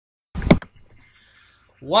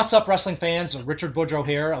What's up, wrestling fans? Richard Boudreau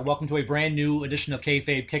here. Welcome to a brand new edition of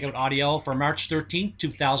Kayfabe Kickout Audio for March 13th,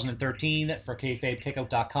 2013 for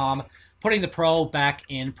KayfabeKickout.com, putting the pro back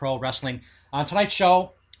in pro wrestling. On tonight's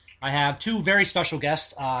show, I have two very special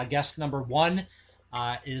guests. Guest number one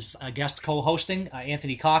is a guest co-hosting,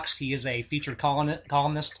 Anthony Cox. He is a featured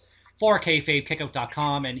columnist for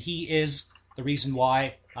KayfabeKickout.com, and he is the reason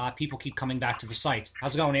why people keep coming back to the site.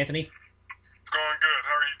 How's it going, Anthony? It's going good.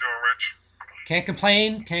 How are you doing, Rich? Can't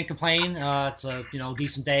complain. It's a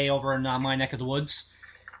decent day over in my neck of the woods.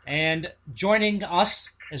 And joining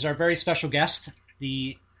us is our very special guest,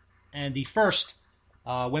 the first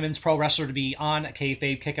women's pro wrestler to be on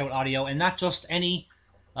Kayfabe Kickout Audio, and not just any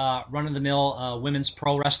run-of-the-mill women's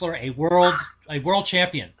pro wrestler, a world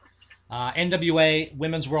champion, NWA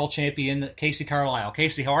Women's World Champion, Kacee Carlisle.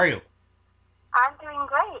 Kacee, how are you? I'm doing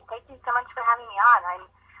great. Thank you so much for having me on.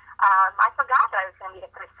 I forgot that I was going to be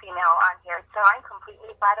the first female on here, so I'm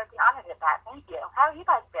completely flattered and honored at that. Thank you. How are you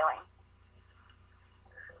guys doing?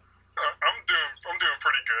 I'm doing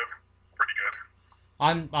pretty good. Pretty good.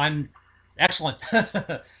 I'm excellent. Excellent.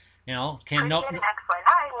 All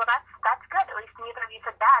right, well that's good. At least neither of you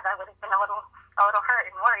said bad. I would have been a little hurt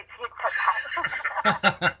and worried if you'd said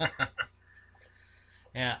that.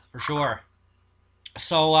 Yeah, for sure.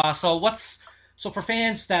 So for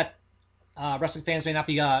fans that wrestling fans may not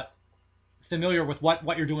be familiar with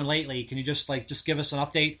what you're doing lately, can you just give us an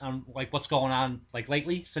update on what's going on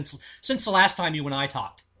lately since the last time you and I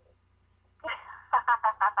talked?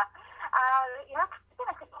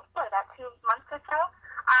 It's been about 2 months or so.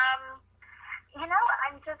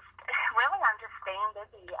 I'm just staying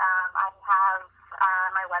busy. I have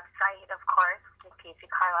my website, of course, which is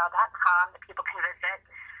KaceeCarlisle.com, that people can visit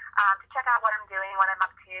to check out what I'm doing, what I'm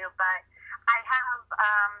up to. But I have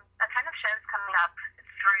a ton of shows coming up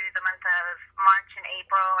through the month of March and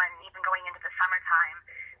April, and even going into the summertime,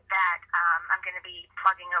 that I'm going to be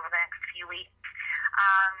plugging over the next few weeks.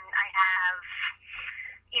 I have,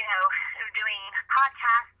 doing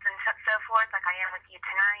podcasts and so forth, like I am with you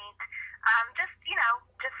tonight.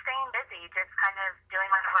 Just staying busy, just kind of doing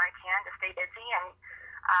whatever I can to stay busy and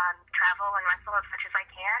travel and wrestle as much as I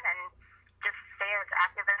can, and just stay as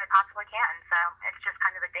active as I possibly can. So it's just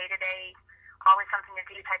kind of a day-to-day, always something to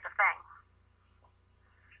do type of thing.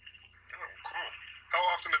 Oh, cool. How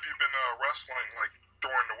often have you been wrestling,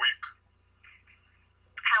 during the week?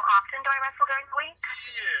 How often do I wrestle during the week?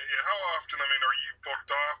 Yeah. How often? I mean, are you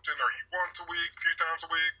booked often? Are you once a week, a few times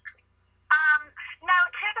a week? No,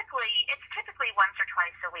 it's typically once or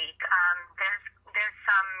twice a week. There's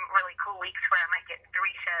some really cool weeks where I might get 3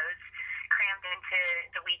 shows crammed into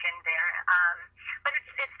the weekend there. But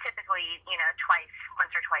it's typically,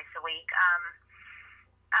 once or twice a week.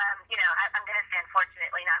 I'm going to say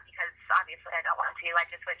unfortunately, not because obviously I don't want to. I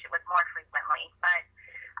just wish it was more frequently. But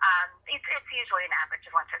it's usually an average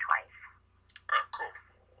of once or twice. Oh, cool.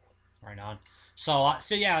 Right on. So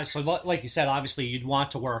like you said, obviously you'd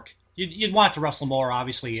want to work. You'd want to wrestle more,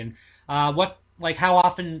 obviously. And how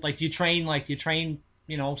often do you train? Do you train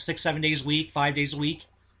 6-7 days a week, 5 days a week?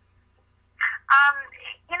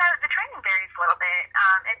 The training varies a little bit.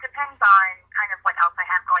 It depends on kind of what else I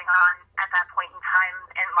have going on at that point in time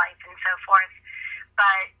in life and so forth.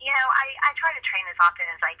 But, I try to train as often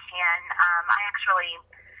as I can. I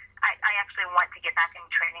actually want to get back in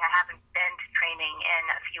training. I haven't been to training in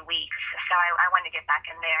a few weeks, so I want to get back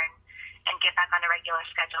in there and get back on a regular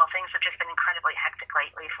schedule. Things have just been incredibly hectic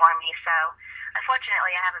lately for me, so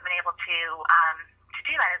unfortunately I haven't been able to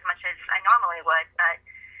do that as much as I normally would, but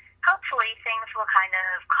hopefully things will kind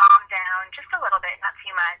of calm down just a little bit, not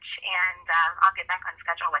too much, and I'll get back on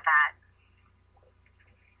schedule with that.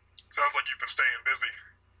 Sounds like you've been staying busy.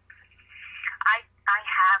 I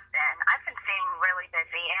have been. I've been staying really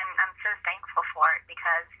busy, and I'm so thankful for it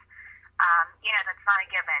because, that's not a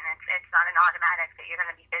given. It's not an automatic that you're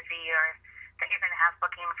going to be busy or that you're going to have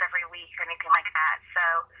bookings every week or anything like that. So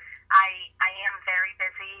I am very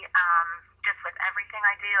busy just with everything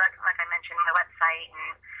I do, like I mentioned, my website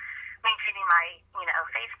and maintaining my,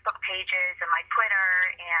 Facebook pages and my Twitter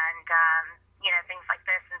and, things like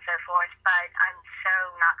this and so forth. But I'm so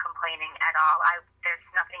not complaining at all. There's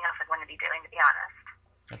nothing else I want to be doing, to be honest.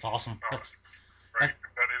 That's awesome. That is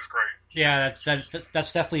great. Yeah, that's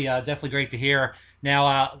definitely great to hear.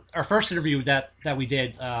 Now, our first interview that we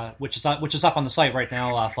did, which is up on the site right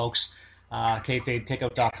now, folks,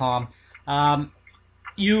 KayfabeKickout.com.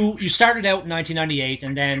 You started out in 1998,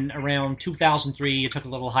 and then around 2003, you took a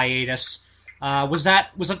little hiatus. Was it?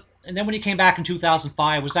 And then when you came back in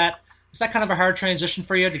 2005, was that kind of a hard transition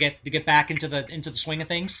for you to get back into the swing of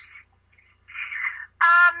things?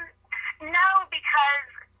 No, because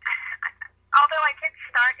although I did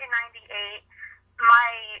start '98,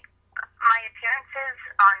 my appearances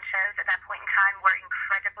on shows at that point in time were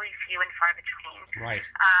incredibly few and far between. Right.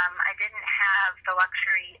 I didn't have the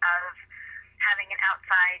luxury of having an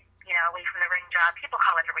outside, away from the ring job. People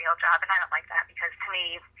call it a real job, and I don't like that because to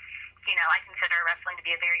me, I consider wrestling to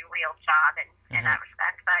be a very real job in that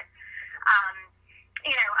respect. But,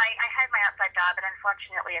 I had my outside job, and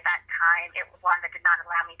unfortunately at that time, it was one that did not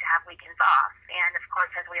allow me to have weekends off. And of course,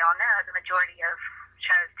 as we all know, the majority of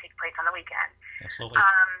shows take place on the weekend. Absolutely.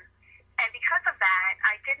 And because of that,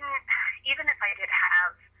 I didn't, even if I did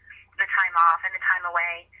have the time off and the time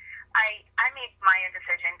away, I made my own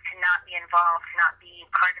decision to not be involved, to not be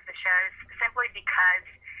part of the shows, simply because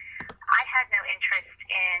I had no interest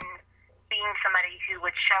in being somebody who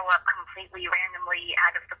would show up completely randomly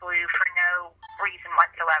out of the blue for no reason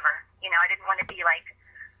whatsoever. I didn't want to be like,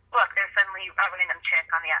 look, there's suddenly a random chick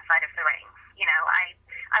on the outside of the ring.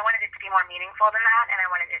 I wanted it to be more meaningful than that, and I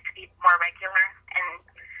wanted it to be more regular and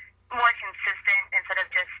more consistent instead of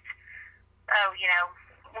just,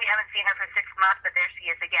 we haven't seen her for 6 months, but there she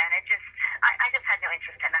is again. I just had no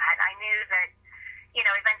interest in that. I knew that,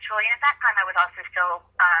 eventually, and at that time I was also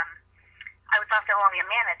only a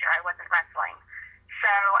manager. I wasn't wrestling.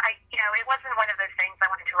 So it wasn't one of those things I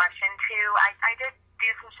wanted to rush into. I did do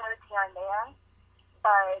some shows here and there,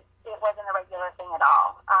 but it wasn't a regular thing at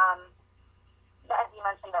all. As you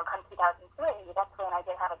mentioned, though, come 2003, that's when I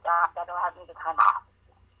did have a job that allowed me the time off.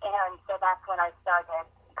 And so that's when I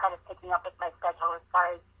started kind of picking up with my schedule as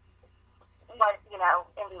far as what,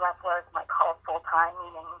 indie wrestlers might call full-time,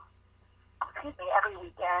 meaning, every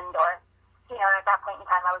weekend, or, at that point in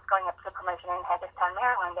time, I was going up to a promotion in Hagerstown,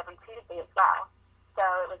 Maryland every Tuesday as well. So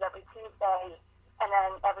it was every Tuesday, and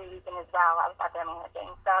then every weekend as well, I was out there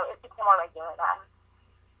managing. So it became more regular then.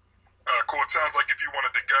 Cool. It sounds like if you wanted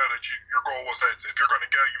to go, that your goal was that if you're going to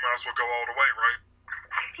go, you might as well go all the way, right?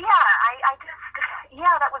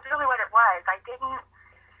 Yeah, that was really what it was. I didn't,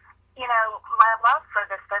 my love for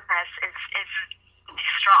this business is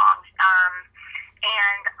strong.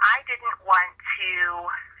 And I didn't want to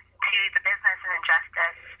do the business an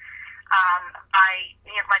injustice by,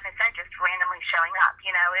 like I said, just randomly showing up.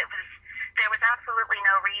 There was absolutely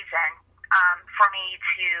no reason for me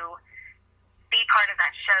to be part of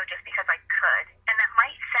that show just because I could. And that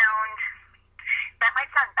might sound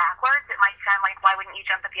backwards. It might sound like, why wouldn't you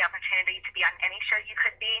jump at the opportunity to be on any show you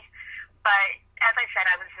could be? But as I said,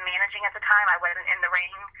 I was managing at the time. I wasn't in the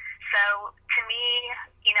ring. So to me,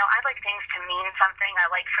 I like things to mean something. I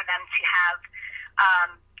like for them to have,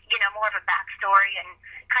 more of a backstory and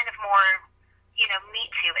kind of more,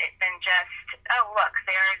 meat to it than just, oh, look,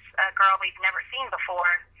 there's a girl we've never seen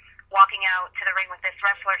before walking out to the ring with this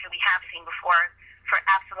wrestler who we have seen before for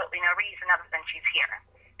absolutely no reason other than she's here,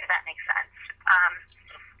 if that makes sense.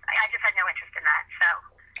 I just had no interest in that. So,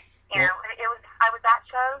 I was at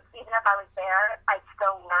shows. Even if I was there, I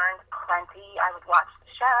still learned plenty. I would watch the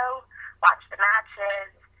show, watch the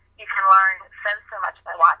matches. You can learn so much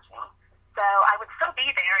by watching. So I would still be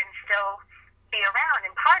there and still be around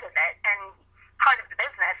and part of it and part of the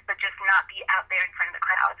business, but just not be out there in front of the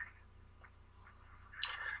crowd.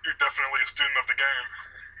 You're definitely a student of the game.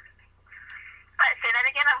 Say that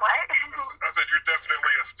again, on what? I said you're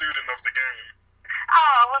definitely a student of the game.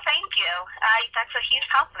 Oh, well, thank you. That's a huge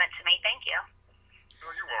compliment to me. Thank you.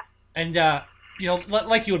 Oh, you're welcome. And,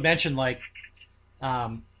 like you had mentioned,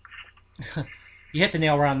 you hit the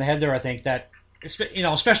nail right on the head there, I think, that,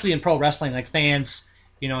 especially in pro wrestling, like fans,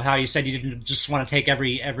 how you said you didn't just want to take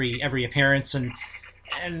every appearance. And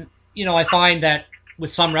I find that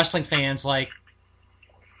with some wrestling fans,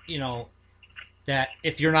 that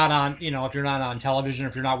if you're not on television,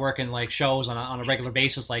 if you're not working shows on a regular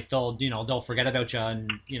basis, they'll forget about you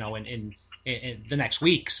and in the next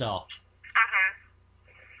week. So.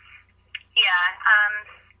 Yeah.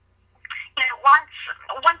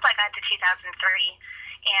 Once I got to 2003,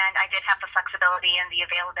 and I did have the flexibility and the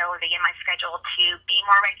availability in my schedule to be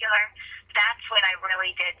more regular, that's when I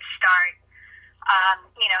really did start. I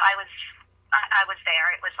was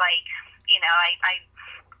there. It was like,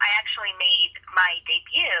 I actually made my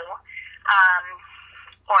debut,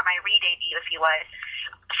 or my re-debut, if you would,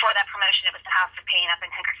 for that promotion. It was the House of Pain up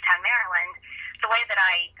in Hagerstown, Maryland. The way that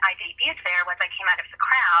I debuted there was I came out of the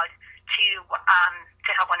crowd to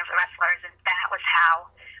help one of the wrestlers, and that was how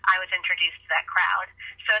I was introduced to that crowd.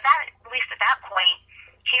 So that, at least at that point,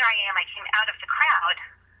 here I am. I came out of the crowd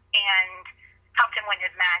and helped him win his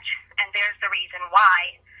match, and there's the reason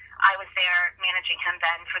why I was there managing him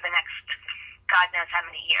then for the next God knows how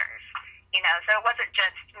many years. So it wasn't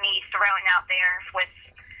just me throwing out there with,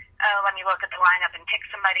 oh, let me look at the lineup and pick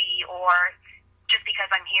somebody, or just because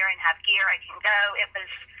I'm here and have gear I can go. It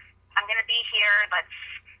was I'm going to be here. Let's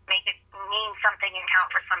make it mean something and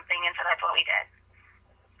count for something. And so that's what we did.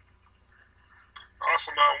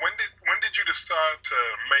 Awesome. When did you decide to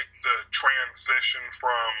make the transition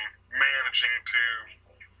from managing to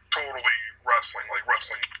totally wrestling, like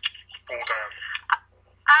wrestling full time?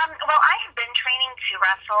 Well, I have been training to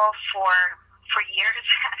wrestle for years,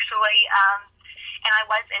 actually. And I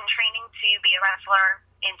was in training to be a wrestler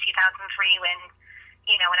in 2003 when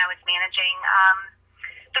I was managing.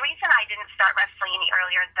 The reason I didn't start wrestling any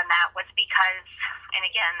earlier than that was because, and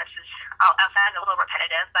again, I'll sound a little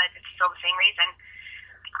repetitive, but it's still the same reason.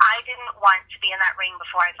 I didn't want to be in that ring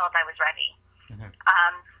before I felt I was ready. Mm-hmm.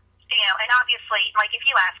 And obviously, like if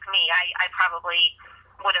you ask me, I probably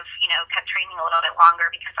would have, kept training a little bit longer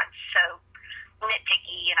because I'm so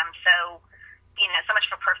nitpicky and I'm so much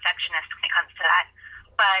of a perfectionist when it comes to that.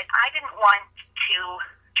 But I didn't want to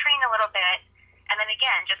train a little bit, and then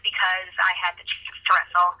again, just because I had the chance to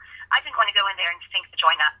wrestle, I didn't want to go in there and stink the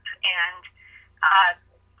joint up and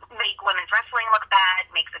make women's wrestling look bad,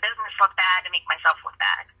 make the business look bad, and make myself look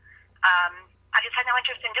bad. I just had no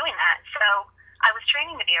interest in doing that. So I was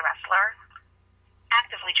training to be a wrestler,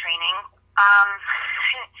 actively training.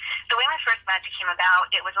 The way my first match came about,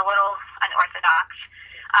 it was a little unorthodox.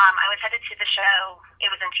 I was headed to the show. It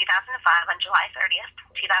was in 2005, on July 30th,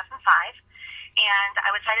 2005. And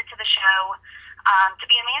I was headed to the show to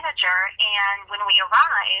be a manager. And when we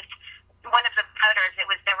arrived, one of the promoters,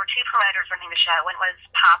 there were two promoters running the show. One was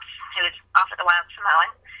Pops, who was off at the Wild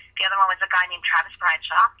Samoan. The other one was a guy named Travis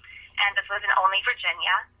Bradshaw. And this was in Olney,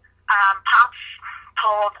 Virginia. Pops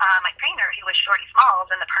told Mike Trainer, who was Shorty Smalls,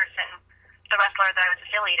 and the wrestler that I was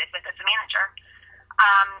affiliated with as a manager,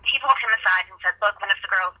 he pulled him aside and said, look, one of the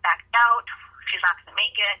girls backed out. She's not going to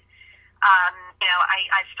make it.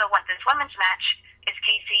 I still want this women's match. Is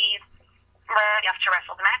Kacee ready enough to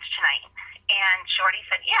wrestle the match tonight? And Shorty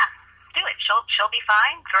said, yeah, do it. She'll be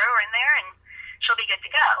fine. Throw her in there and she'll be good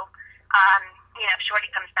to go.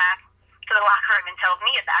 Shorty comes back to the locker room and tells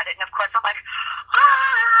me about it. And of course I'm like,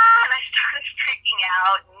 and I started freaking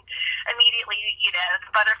out. And immediately,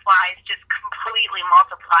 the butterflies just completely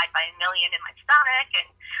multiplied by a million in my stomach. And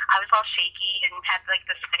I was all shaky and had like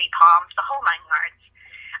the sweaty palms, the whole 9 yards.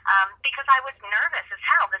 Because I was nervous as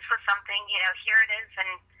hell. This was something, here it is, and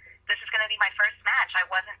this is going to be my first match. I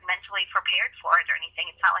wasn't mentally prepared for it or anything.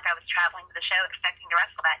 It's not like I was traveling to the show expecting to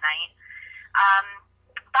wrestle that night.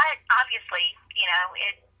 But obviously,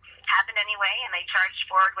 it happened anyway, and they charged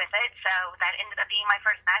forward with it, so that ended up being my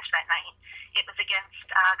first match that night. It was against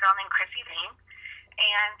a girl named Chrissy Vane,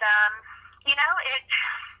 and,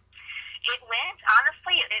 it went,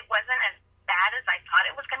 honestly, it wasn't as bad as I thought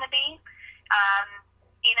it was going to be.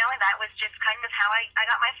 And that was just kind of how I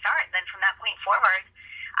got my start. Then from that point forward,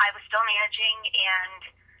 I was still managing and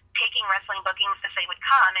taking wrestling bookings as they would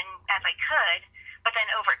come and as I could. But then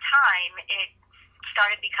over time, it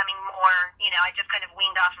started becoming more, I just kind of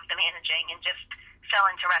weaned off of the managing and just fell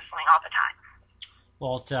into wrestling all the time.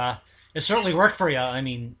 Well, it certainly worked for you. I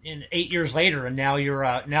mean, 8 years later, and now you're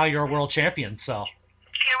a world champion. So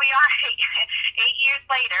here we are, 8 years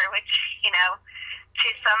later, which to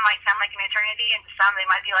some might sound like an eternity, and to some they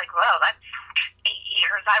might be like, "Whoa, that's 8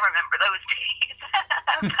 years. I remember those days."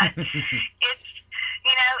 But it's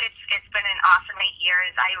been an awesome 8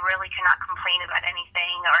 years. I really cannot complain about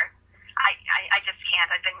anything, or I just can't.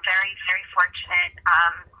 I've been very, very fortunate,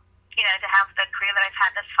 to have the career that I've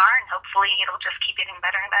had thus far, and hopefully it'll just keep getting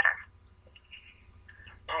better and better.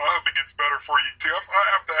 Oh, I hope it gets better for you too.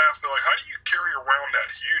 I have to ask though, how do you carry around that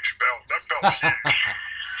huge belt? That belt's huge.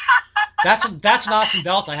 That's an awesome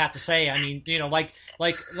belt, I have to say. I mean, like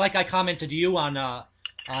I commented to you on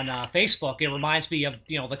Facebook, it reminds me of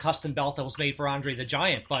the custom belt that was made for Andre the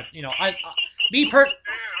Giant. But yeah, that belt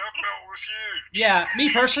was huge. Yeah,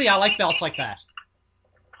 me personally, I like belts like that.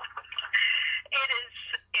 It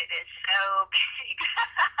is so big.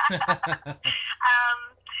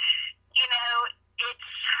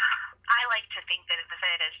 I like to think that it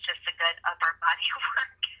is just a good upper body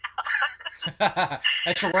workout.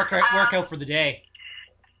 That's your workout for the day.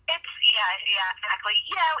 Yeah, exactly.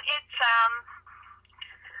 It's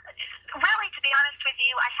really, to be honest with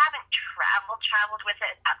you, I haven't traveled with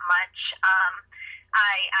it that much.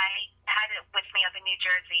 I had it with me up in New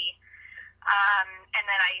Jersey, and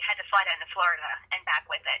then I had to fly down to Florida and back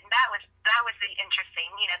with it. And that was the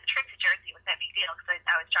interesting. The trip to Jersey was no big deal because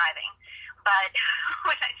I was driving. But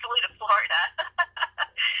when I flew to Florida,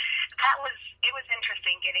 it was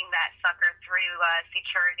interesting getting that sucker through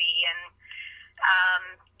security and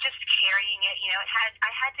just carrying it. I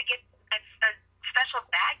had to get a special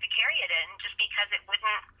bag to carry it in just because it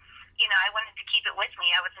wouldn't. I wanted to keep it with me.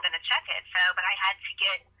 I wasn't going to check it, but I had to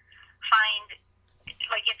get find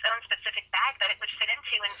like its own specific bag that it would fit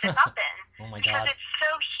into and zip up in. Oh my because God. it's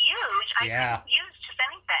so huge. I couldn't use just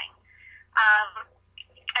anything.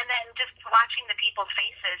 And then just watching the people's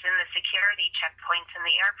faces in the security checkpoints in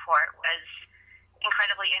the airport was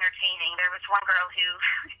incredibly entertaining. There was one girl who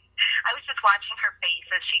I was just watching her face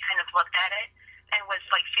as she kind of looked at it and was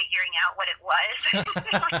like figuring out what it was. And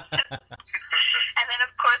then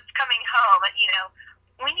of course coming home,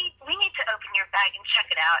 we need to open your bag and check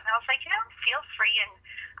it out. And I was like, feel free. And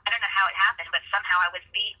I don't know how it happened, but somehow I was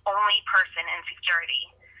the only person in security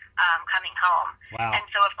coming home. Wow. And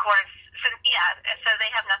so of course, so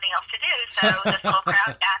they have nothing else to do. So this whole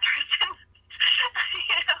crowd gathers. And,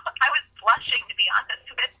 I was blushing, to be honest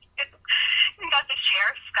with you. You got the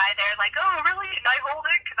sheriff's guy there, like, oh, really? Can I hold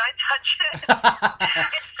it? Can I touch it?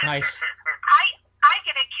 It's just, Nice. I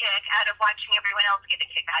get a kick out of watching everyone else get a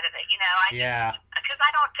kick out of it. Because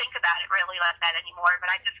I don't think about it really like that anymore,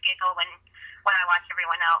 but I just giggle when I watch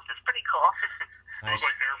everyone else. It's pretty cool. It was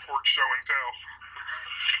like airport show and tell.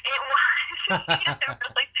 It was.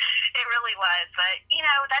 It really was. But,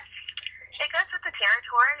 it goes with the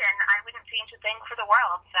territory, and I wouldn't change a thing for the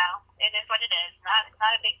world. So it is what it is.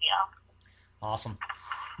 Not a big deal. Awesome.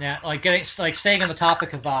 Now, staying on the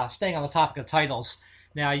topic of titles.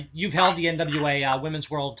 Now, you've held the NWA Women's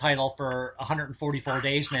World Title for 144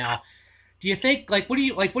 days now. Do you think, what do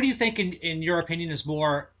you think in your opinion is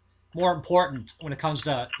more important when it comes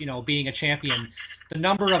to being a champion? The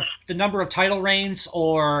number of title reigns,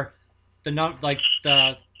 or the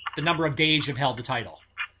number of days you've held the title?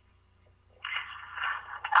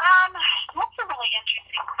 That's a really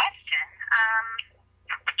interesting question.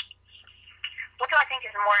 What do I think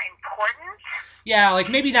is more important? Yeah,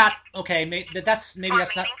 maybe not. Okay, that's maybe more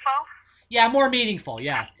that's meaningful? not. Yeah, more meaningful.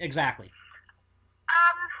 Yeah, exactly.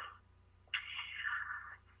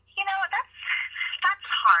 That's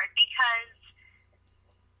hard because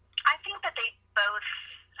I think they both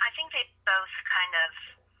kind of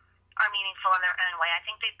are meaningful in their own way. I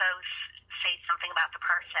think they both say something about the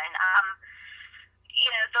person.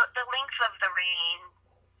 The length of the reign.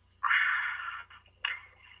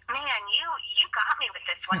 Man, you got me with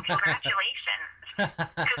this one. Congratulations.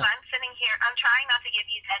 Because I'm sitting here, I'm trying not to give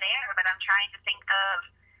you dead air, but I'm trying to think of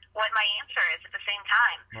what my answer is at the same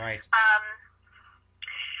time. Right.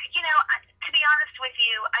 To be honest with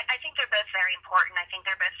you, I think they're both very important. I think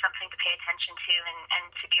they're both something to pay attention to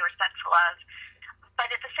and to be respectful of.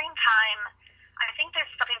 But at the same time, I think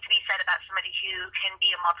there's something to be said about somebody who can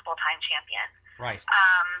be a multiple-time champion. Right.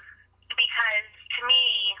 Because to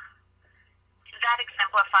me, that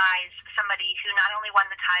exemplifies somebody who not only won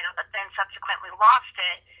the title, but then subsequently lost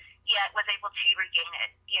it, yet was able to regain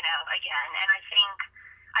it, again. And I think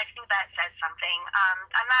that says something.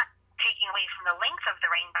 I'm not taking away from the length of the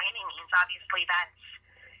reign by any means. Obviously, that's,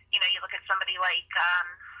 you look at somebody like, I'm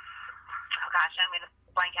going to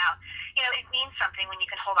blank out. It means something when you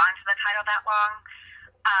can hold on to the title that long.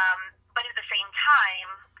 But at the same time,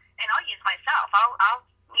 and I'll use myself. I'll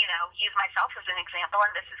use myself as an example, and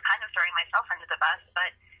this is kind of throwing myself under the bus,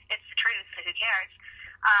 but it's the truth, so who cares?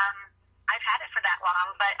 I've had it for that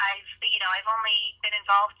long, but I've only been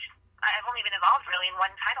involved really in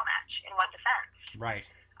one title match, in one defense. Right.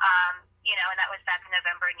 And that was back in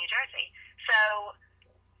November in New Jersey. So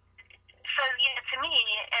to me,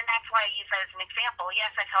 and that's why I use that as an example,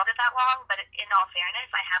 yes, I've held it that long, but in all fairness,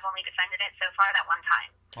 I have only defended it so far that one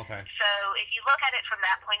time. Okay. So if you look at it from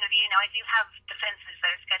that point of view, I do have defenses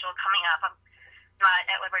that are scheduled coming up. I'm not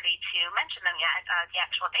at liberty to mention them yet, the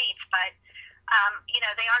actual dates, but,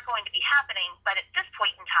 they are going to be happening. But at this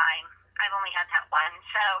point in time, I've only had that one.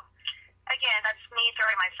 So, again, that's me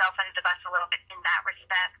throwing myself under the bus a little bit in that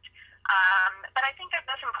respect. But I think they're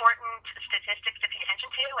both important statistics to pay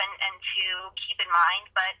attention to and to keep in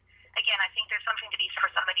mind. But, again, I think there's something to be said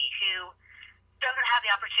for somebody who doesn't have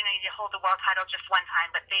the opportunity to hold the world title just one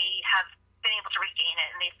time, but they have been able to regain it,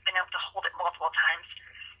 and they've been able to hold it multiple times.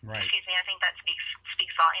 Right. Excuse me, I think that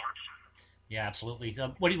speaks volumes. Yeah, absolutely.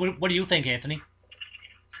 What do you think, Anthony?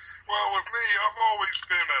 Well, with me, I've always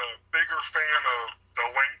been a bigger fan of the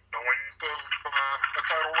length of a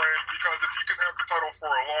title reign, because if you can have the title for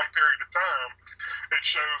a long period of time, it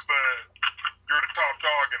shows that you're the top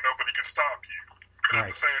dog and nobody can stop you. But at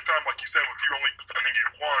the same time, like you said, with you only defending it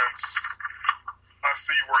once, I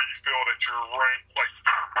see where you feel that your rank, like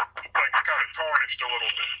kind of tarnished a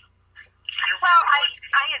little bit.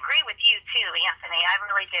 I agree with you too, Anthony. I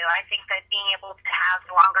really do. I think that being able to have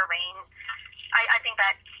the longer reign, I think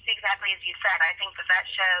that's exactly as you said. I think that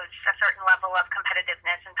shows a certain level of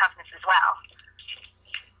competitiveness and toughness as well.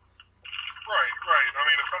 Right. I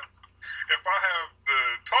mean, if I have the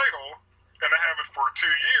title and I have it for 2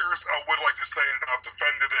 years, I'll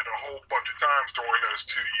times during those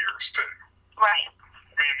 2 years, too. Right.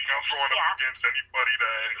 Meaning I'm going up against anybody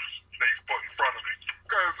that they put in front of me.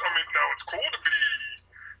 Because, I mean, now it's cool to be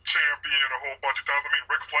champion a whole bunch of times. I mean,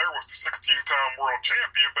 Ric Flair was the 16-time world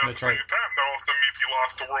champion, but at the same time, that also means he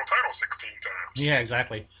lost the world title 16 times. Yeah,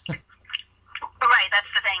 exactly. Right, that's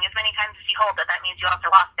the thing. As many times as you hold it, that means you also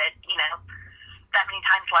lost it, you know, that many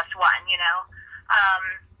times less one, you know.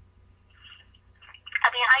 I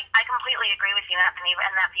mean, I completely agree with you in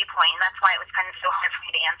that viewpoint, and that's why it was kind of so hard for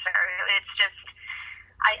me to answer. It's just,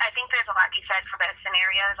 I think there's a lot to be said for both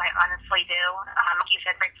scenarios. I honestly do. Like you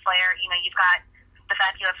said, Ric Flair, you know, you've got the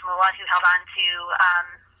fabulous Moolah who held on to,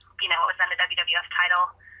 you know, what was then the WWF title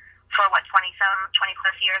for, 20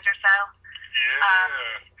 plus years or so.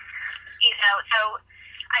 Yeah. You know, so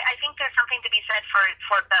I think there's something to be said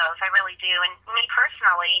for both. I really do. And me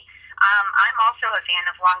personally, I'm also a fan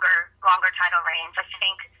of longer title reigns. I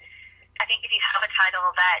think if you have a title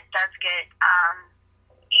that does get,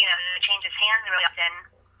 you know, changes hands really often,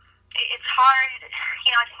 it's hard.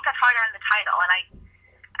 You know, I think that's harder on the title, and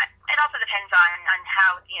it also depends on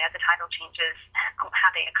how, you know, the title changes, how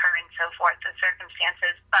they occur, and so forth, the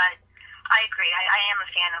circumstances. But I agree. I am a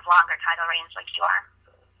fan of longer title reigns, like you are.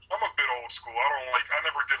 I'm a bit old school. I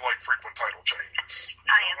never did like frequent title changes.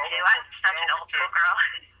 I am too. I'm such an old school girl.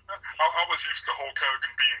 I was used to Hulk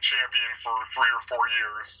Hogan being champion for 3 or 4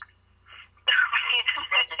 years.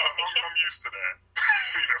 I'm used to that.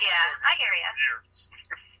 You know, yeah, I hear you. Years.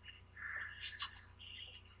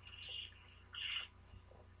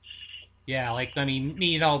 Yeah, like, I mean,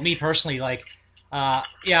 me personally, like,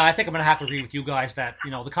 yeah, I think I'm gonna have to agree with you guys that,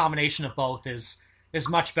 you know, the combination of both is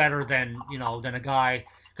much better than, you know, than a guy.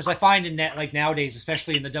 Because I find like nowadays,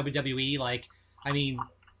 especially in the WWE, like, I mean,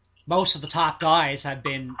 most of the top guys have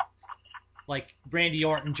been like Randy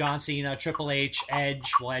Orton, John Cena, Triple H,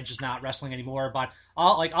 Edge. Well, Edge is not wrestling anymore, but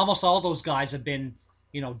almost all those guys have been,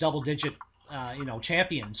 you know, double-digit, you know,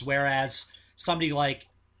 champions. Whereas somebody like,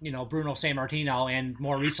 you know, Bruno Sammartino and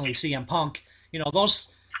more recently CM Punk, you know,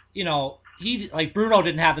 those, you know, Bruno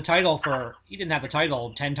didn't have the title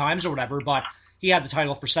 10 times or whatever, but he had the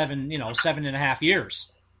title for 7.5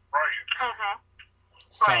 years. Right. Mm-hmm.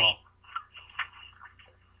 So, right.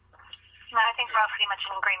 No, I think we're all pretty much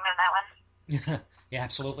in agreement on that one. Yeah,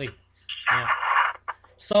 absolutely. Yeah.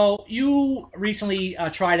 So you recently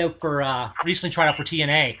tried out for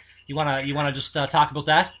TNA. You wanna just talk about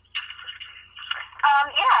that?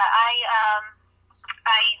 Yeah,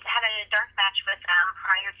 I had a dark match with them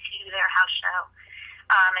prior to their house show.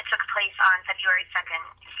 It took place on February 2nd,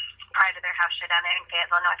 prior to their house show down there in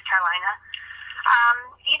Fayetteville, North Carolina.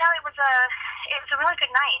 You know, it was a really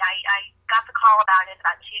good night. I got the call about it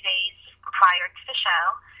about 2 days prior to the show.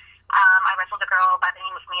 I wrestled a girl by the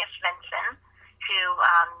name of Mia Svensson, who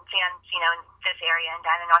fans, you know, in this area and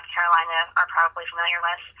down in North Carolina are probably familiar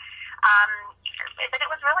with. But it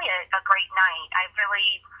was really a great night.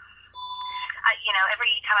 You know, every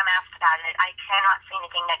time I'm asked about it, I cannot say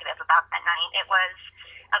anything negative about that night. It was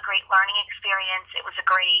a great learning experience. It was a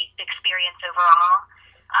great experience overall.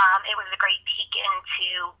 It was a great peek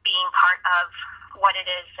into being part of what it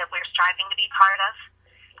is that we're striving to be part of.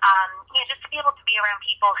 You know, just to be able to be around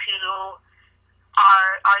people who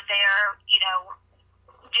are there, you know,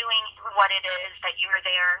 doing what it is that you're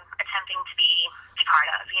there attempting to be part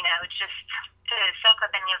of. You know, just to soak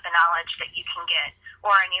up any of the knowledge that you can get,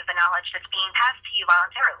 or any of the knowledge that's being passed to you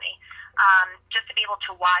voluntarily. Just to be able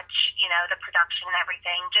to watch, you know, the production and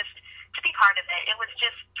everything, just to be part of it. It was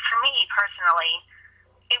just, for me personally,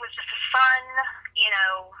 it was just a fun, you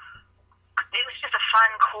know, it was just a fun,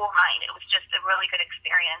 cool night. It was just a really good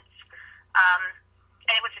experience.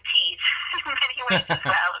 And it was a tease in many ways as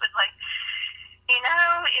well. It was like, you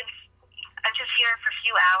know, I'm just here for a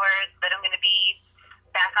few hours, but I'm going to be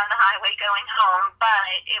back on the highway going home. But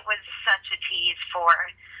it was such a tease for,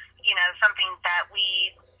 you know, something that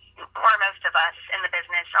we, or most of us in the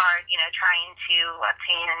business, are, you know, trying to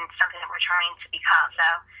obtain, and something that we're trying to become. So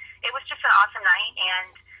it was just an awesome night,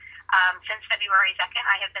 and since February 2nd,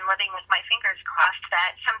 I have been living with my fingers crossed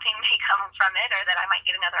that something may come from it, or that I might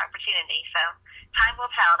get another opportunity. So time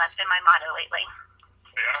will tell. That's been my motto lately.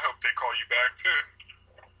 Yeah, I hope they call you back too.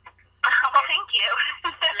 Well, thank you.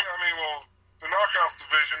 Yeah, I mean, well, the Knockouts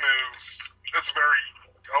division it's very,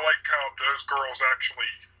 I like how those girls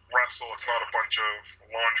actually wrestle. It's not a bunch of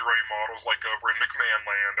lingerie models like over in McMahon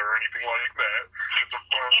land or anything like that. It's a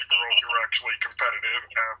bunch of girls who are actually competitive,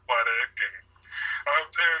 athletic,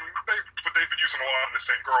 but they've been using a lot of the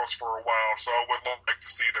same girls for a while, so I would like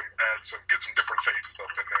to see them get some different faces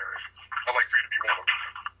up in there. I'd like for you to be one of them.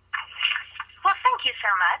 Well, thank you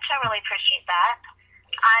so much. I really appreciate that.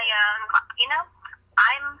 You know,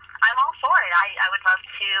 I'm all for it. I would love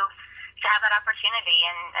to have that opportunity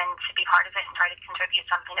and to be part of it and try to contribute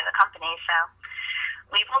something to the company. So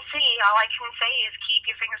we will see. All I can say is keep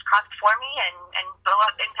your fingers crossed for me and blow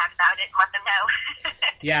up Impact about it and let them know.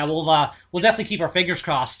 Yeah, we'll definitely keep our fingers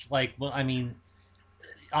crossed. Like, well, I mean,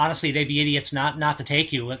 honestly, they'd be idiots not to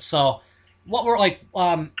take you. So, what were like?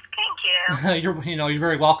 Thank you. You're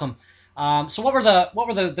very welcome. So what were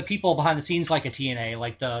the people behind the scenes like at TNA?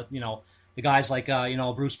 Like the guys like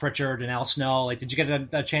Bruce Pritchard and Al Snow. Like, did you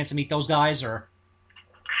get a chance to meet those guys or?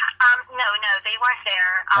 No, they weren't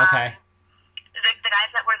there. Okay. The guys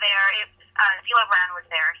that were there, D'Lo Brown was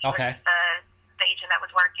there. He Okay. was the agent that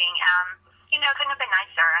was working. Couldn't have been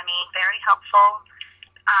nicer. I mean, very helpful.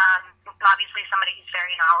 Obviously somebody who's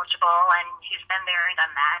very knowledgeable and who's been there and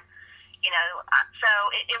done that. So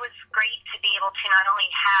it was great to be able to not only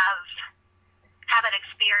have that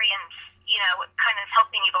experience, kind of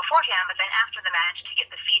helping you beforehand, but then after the match to get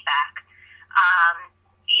the feedback,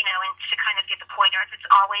 and to kind of get the pointers. It's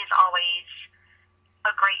always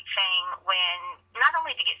a great thing when not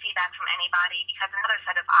only to get feedback from anybody, because another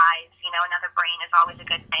set of eyes, another brain is always a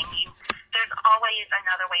good thing. There's always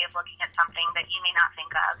another way of looking at something that you may not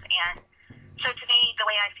think of. And so to me, the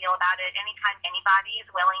way I feel about it, anytime anybody is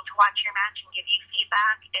willing to watch your match and give you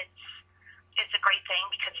feedback, it's a great thing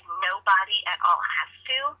because nobody at all has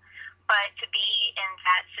to. But to be in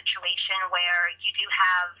that situation where you do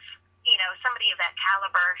have, somebody of that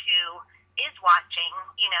caliber who is watching,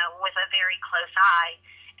 with a very close eye,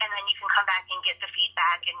 and then you can come back and get the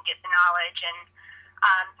feedback and get the knowledge, and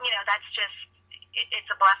that's just, it's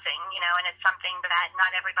a blessing, and it's something that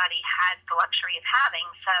not everybody has the luxury of having.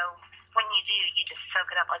 So when you do, you just soak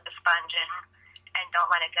it up like a sponge and don't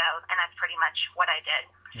let it go, and that's pretty much what I did.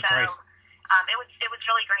 That's right. It was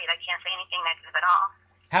really great. I can't say anything negative at all.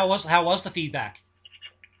 How was the feedback?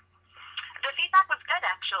 The feedback was good,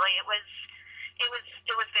 actually. It was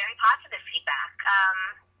very positive feedback.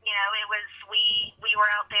 We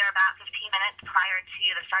were out there about 15 minutes prior to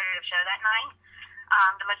the start of the show that night.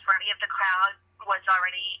 The majority of the crowd was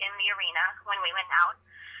already in the arena when we went out.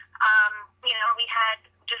 We had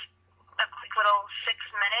just a quick little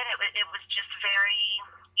 6-minute. It was just very,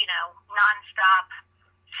 nonstop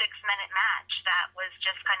 6-minute match that was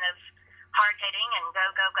just kind of hard hitting and go,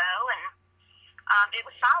 and it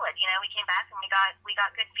was solid. We came back and we got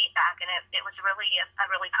good feedback, and it was really a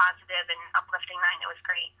really positive and uplifting night. It was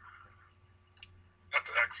great. That's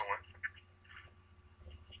excellent.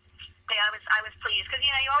 Yeah, I was pleased because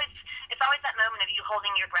it's always that moment of you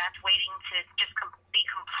holding your breath, waiting to just be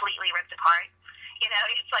completely ripped apart.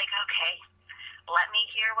 It's like, okay, let me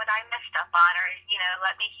hear what I messed up on, or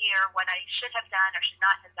let me hear what I should have done or should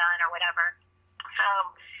not have done, or whatever. So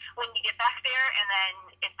when you get back there and then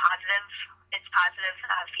it's positive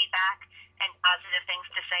feedback and positive things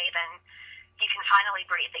to say, then you can finally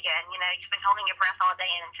breathe again. You've been holding your breath all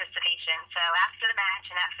day in anticipation. So after the match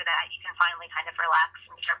and after that, you can finally kind of relax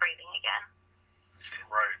and start breathing again.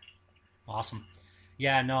 Right. Awesome.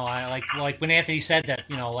 Yeah, no, I like when Anthony said that,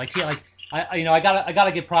 I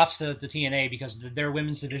gotta give props to TNA because their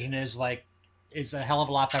women's division is a hell of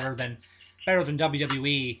a lot better than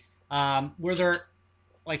WWE. Were there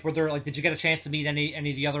did you get a chance to meet any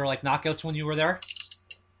of the other knockouts when you were there?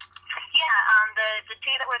 Yeah, the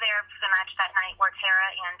two that were there for the match that night were Tara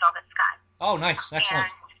and Velvet Scott. Oh, nice, excellent.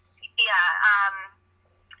 And, yeah,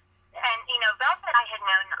 Velvet I had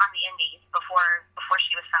known on the Indies before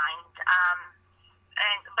she was signed.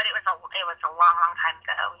 But it was a long time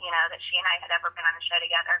ago, that she and I had ever been on a show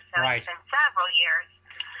together. So Right. It's been several years.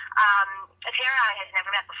 Tara I had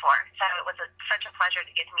never met before, so it was such a pleasure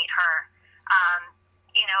to get to meet her.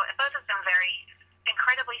 Both of them very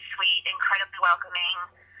incredibly sweet, incredibly welcoming.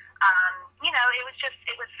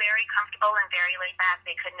 It was very comfortable and very laid back.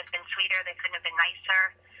 They couldn't have been sweeter. They couldn't have been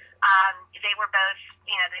nicer. They were both,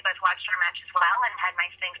 they both watched our match as well and had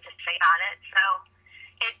nice things to say about it. So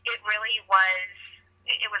it really was,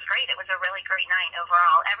 it was great. It was a really great night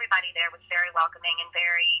overall. Everybody there was very welcoming and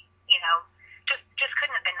very, just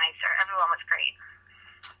couldn't have been nicer. Everyone was great.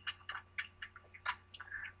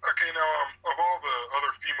 Okay, now, of all the other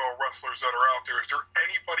female wrestlers that are out there, is there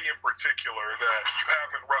anybody in particular that you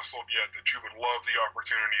haven't wrestled yet that you would love the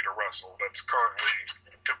opportunity to wrestle that's currently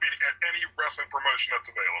competing at any wrestling promotion that's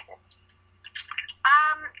available?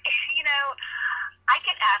 I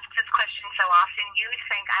get asked this question so often. You would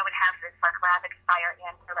think I would have this